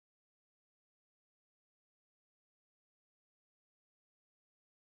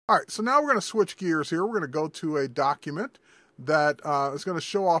All right, so now we're going to switch gears here. We're going to go to a document that is going to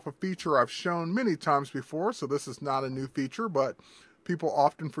show off a feature I've shown many times before. So this is not a new feature, but people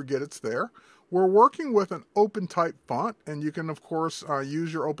often forget it's there. We're working with an OpenType font, and you can, of course,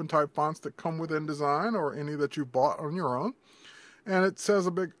 use your OpenType fonts that come with InDesign or any that you bought on your own. And it says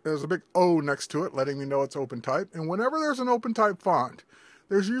there's a big O next to it, letting me know it's OpenType. And whenever there's an OpenType font,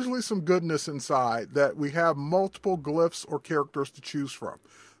 there's usually some goodness inside that we have multiple glyphs or characters to choose from.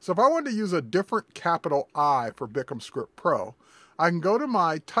 So if I wanted to use a different capital I for BICMscript Pro, I can go to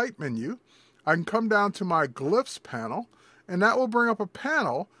my Type menu, I can come down to my Glyphs panel, and that will bring up a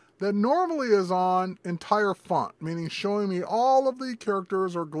panel that normally is on entire font, meaning showing me all of the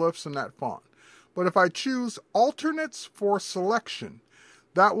characters or glyphs in that font. But if I choose alternates for selection,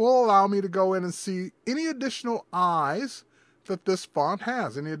 that will allow me to go in and see any additional I's that this font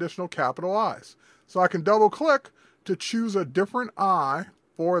has, any additional capital I's. So I can double click to choose a different I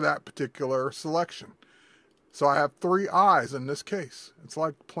for that particular selection. So I have 3 I's in this case. It's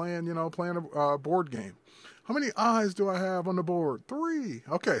like playing a board game. How many I's do I have on the board? 3.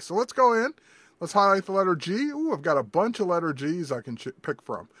 Okay, so let's go in. Let's highlight the letter G. Ooh, I've got a bunch of letter G's I can pick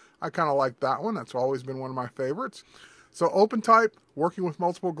from. I kind of like that one. That's always been one of my favorites. So OpenType, working with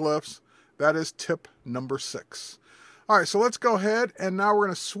multiple glyphs, that is tip number 6. All right, so let's go ahead, and now we're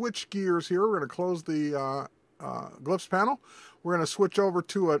going to switch gears here. We're going to close the Glyphs panel. We're going to switch over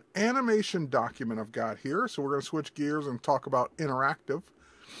to an animation document I've got here. So we're going to switch gears and talk about interactive.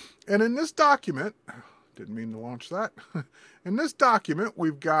 And in this document, didn't mean to launch that. In this document,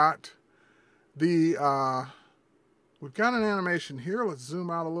 we've got an animation here. Let's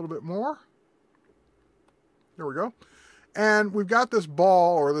zoom out a little bit more. There we go. And we've got this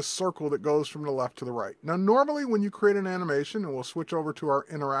ball or this circle that goes from the left to the right. Now, normally when you create an animation, and we'll switch over to our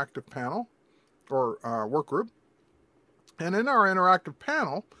interactive panel or work group. And in our interactive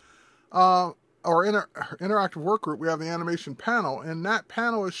panel, interactive work group, we have the animation panel, and that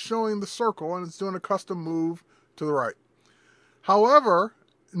panel is showing the circle, and it's doing a custom move to the right. However,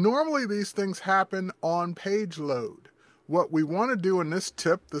 normally these things happen on page load. What we want to do in this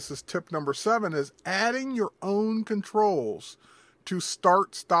is tip number 7, is adding your own controls to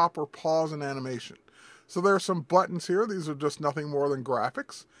start, stop, or pause an animation. So there are some buttons here. These are just nothing more than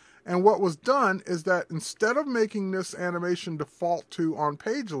graphics. And what was done is that instead of making this animation default to on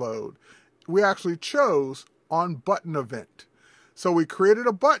page load, we actually chose on button event. So we created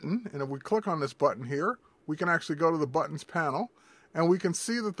a button, and if we click on this button here, we can actually go to the buttons panel, and we can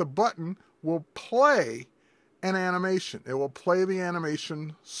see that the button will play an animation. It will play the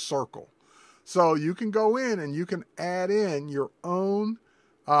animation circle. So you can go in and you can add in your own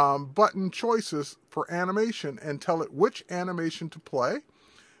button choices for animation and tell it which animation to play.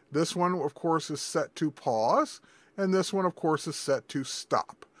 This one, of course, is set to pause, and this one, of course, is set to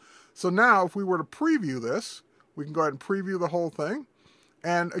stop. So now, if we were to preview this, we can go ahead and preview the whole thing.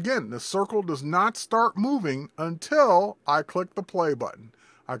 And again, the circle does not start moving until I click the play button.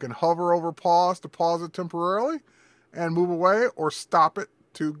 I can hover over pause to pause it temporarily and move away, or stop it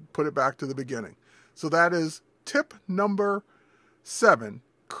to put it back to the beginning. So that is tip number 7,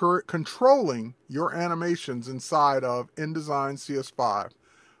 controlling your animations inside of InDesign CS5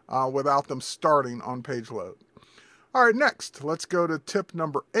 without them starting on page load. All right, next, let's go to tip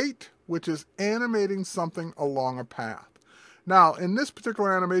number 8, which is animating something along a path. Now, in this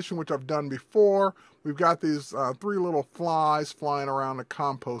particular animation, which I've done before, we've got these 3 little flies flying around the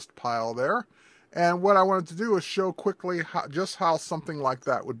compost pile there. And what I wanted to do is show quickly just how something like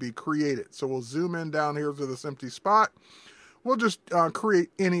that would be created. So we'll zoom in down here to this empty spot. We'll just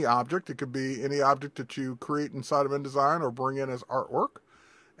create any object. It could be any object that you create inside of InDesign or bring in as artwork.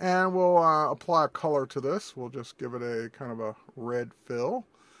 And we'll apply a color to this. We'll just give it a kind of a red fill.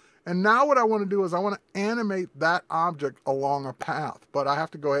 And now what I want to do is I want to animate that object along a path, but I have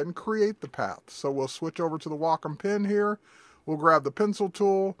to go ahead and create the path. So we'll switch over to the Wacom pen here. We'll grab the pencil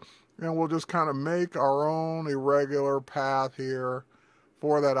tool, and we'll just kind of make our own irregular path here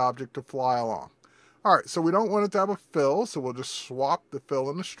for that object to fly along. All right, so we don't want it to have a fill, so we'll just swap the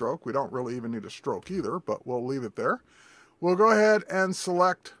fill and the stroke. We don't really even need a stroke either, but we'll leave it there. We'll go ahead and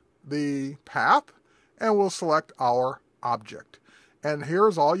select the path, and we'll select our object. And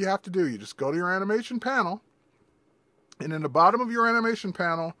here's all you have to do. You just go to your animation panel, and in the bottom of your animation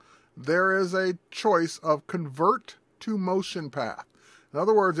panel, there is a choice of convert to motion path. In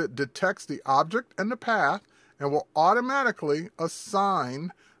other words, it detects the object and the path and will automatically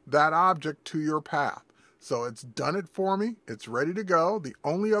assign that object to your path. So it's done it for me. It's ready to go. The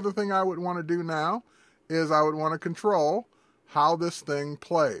only other thing I would want to do now is I would want to control how this thing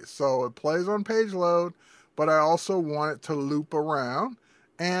plays. So it plays on page load, but I also want it to loop around,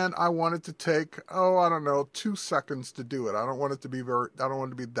 and I want it to take, I don't know, 2 seconds to do it. I don't want it to be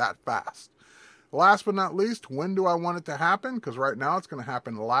that fast. Last but not least, when do I want it to happen? Because right now it's going to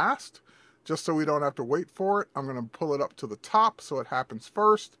happen last. Just so we don't have to wait for it, I'm going to pull it up to the top so it happens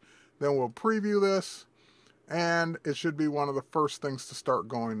first. Then we'll preview this, and it should be one of the first things to start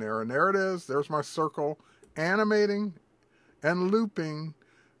going there. And there it is. There's my circle animating and looping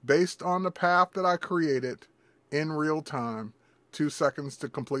based on the path that I created in real time. 2 seconds to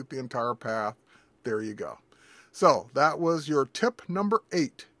complete the entire path. There you go. So that was your tip number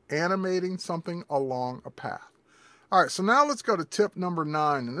 8, animating something along a path. All right, so now let's go to tip number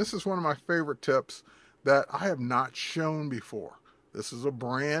 9, and this is one of my favorite tips that I have not shown before. This is a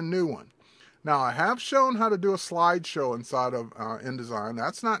brand new one. Now, I have shown how to do a slideshow inside of InDesign.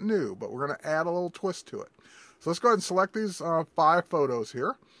 That's not new, but we're going to add a little twist to it. So let's go ahead and select these 5 photos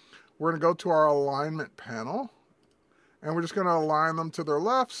here. We're going to go to our alignment panel, and we're just going to align them to their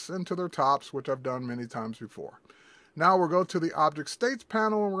lefts and to their tops, which I've done many times before. Now we'll go to the Object States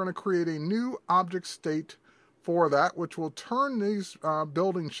panel, and we're going to create a new object state for that, which will turn these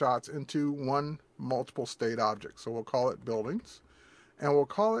building shots into one multiple state object. So we'll call it Buildings, and we'll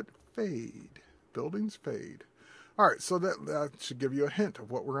call it Fade. Buildings Fade. All right, so that should give you a hint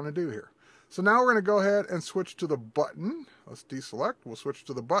of what we're going to do here. So now we're going to go ahead and switch to the button. Let's deselect. We'll switch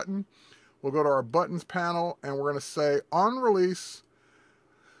to the button. We'll go to our buttons panel, and we're going to say on release,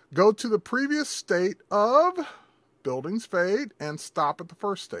 go to the previous state of Buildings Fade and stop at the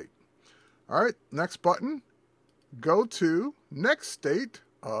first state. All right, next button, go to next state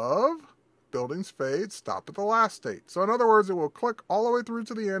of Buildings Fade, stop at the last state. So in other words, it will click all the way through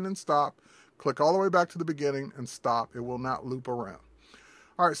to the end and stop, click all the way back to the beginning and stop. It will not loop around.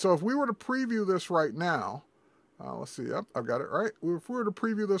 All right, so if we were to preview this right now, let's see, yep, I've got it right. If we were to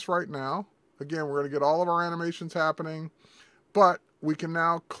preview this right now, again, we're going to get all of our animations happening, but we can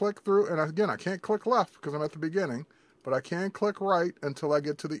now click through, and again, I can't click left because I'm at the beginning, but I can click right until I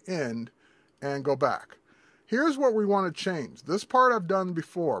get to the end and go back. Here's what we want to change. This part I've done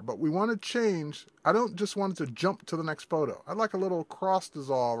before, but we want to change. I don't just want it to jump to the next photo. I'd like a little cross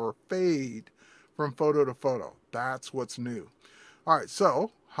dissolve or fade from photo to photo. That's what's new. All right,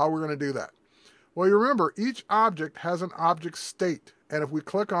 so how are we going to do that? Well, you remember, each object has an object state. And if we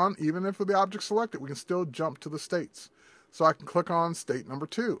click on, even if the object selected, we can still jump to the states. So I can click on state number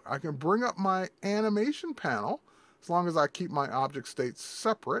 2. I can bring up my animation panel. As long as I keep my object states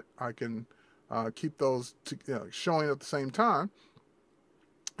separate, I can keep those showing at the same time.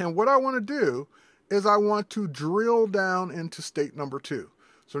 And what I want to do is I want to drill down into state number 2.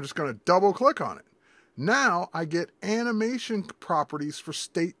 So I'm just going to double click on it. Now I get animation properties for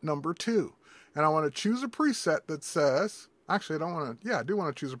state number 2. And I want to choose a preset that says, actually I don't want to, I do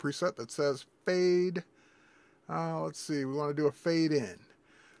want to choose a preset that says fade. Let's see, we want to do a fade in.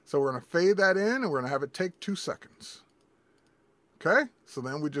 So we're going to fade that in and we're going to have it take 2 seconds. Okay, so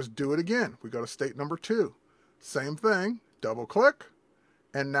then we just do it again. We go to state number 2. Same thing, double click.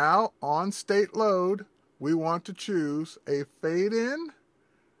 And now on state load, we want to choose a fade in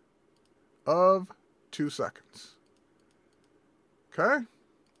of 2 seconds. Okay.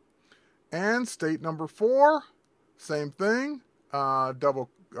 And state number 4, same thing. Double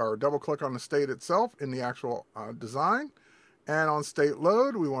click on the state itself in the actual design. And on state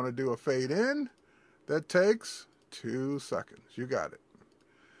load, we want to do a fade in that takes 2 seconds. You got it.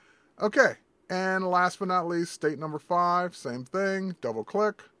 Okay. And last but not least, state number 5, same thing. Double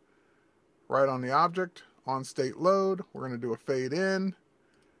click right on the object. On state load, we're going to do a fade in.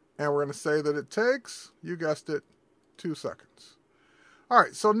 And we're going to say that it takes, you guessed it, 2 seconds. All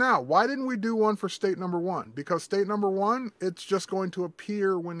right, so now, why didn't we do one for state number 1? Because state number 1, it's just going to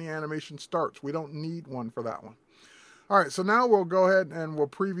appear when the animation starts. We don't need one for that one. All right, so now we'll go ahead and we'll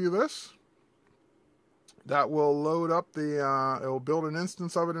preview this. That will load up it will build an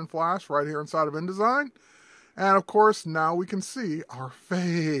instance of it in Flash right here inside of InDesign. And of course, now we can see our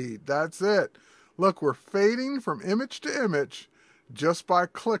fade. That's it. Look, we're fading from image to image just by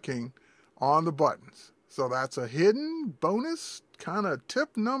clicking on the buttons. So that's a hidden bonus kind of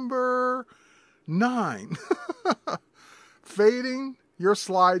tip number 9. Fading your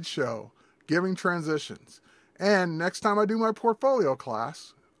slideshow, giving transitions. And next time I do my portfolio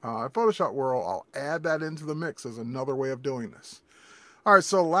class, Photoshop World, I'll add that into the mix as another way of doing this. All right,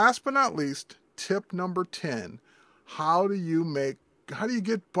 so last but not least, tip number 10. How do you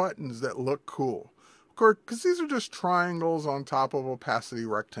get buttons that look cool? Of course, because these are just triangles on top of opacity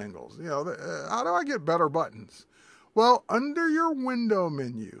rectangles. How do I get better buttons? Well, under your window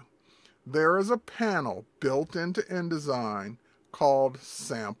menu, there is a panel built into InDesign called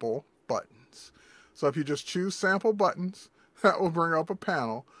Sample Buttons. So if you just choose Sample Buttons, that will bring up a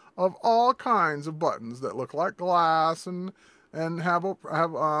panel of all kinds of buttons that look like glass and have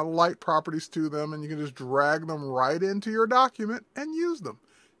light properties to them, and you can just drag them right into your document and use them.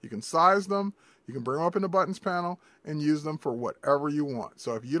 You can size them, you can bring them up in the buttons panel and use them for whatever you want.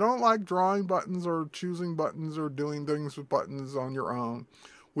 So if you don't like drawing buttons or choosing buttons or doing things with buttons on your own,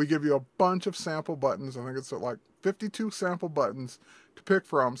 we give you a bunch of sample buttons. I think it's like 52 sample buttons to pick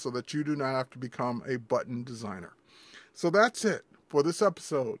from so that you do not have to become a button designer. So that's it for this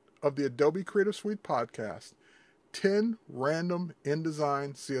episode of the Adobe Creative Suite Podcast. 10 random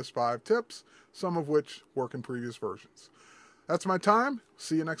InDesign CS5 tips, some of which work in previous versions. That's my time.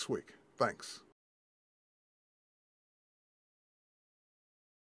 See you next week. Thanks.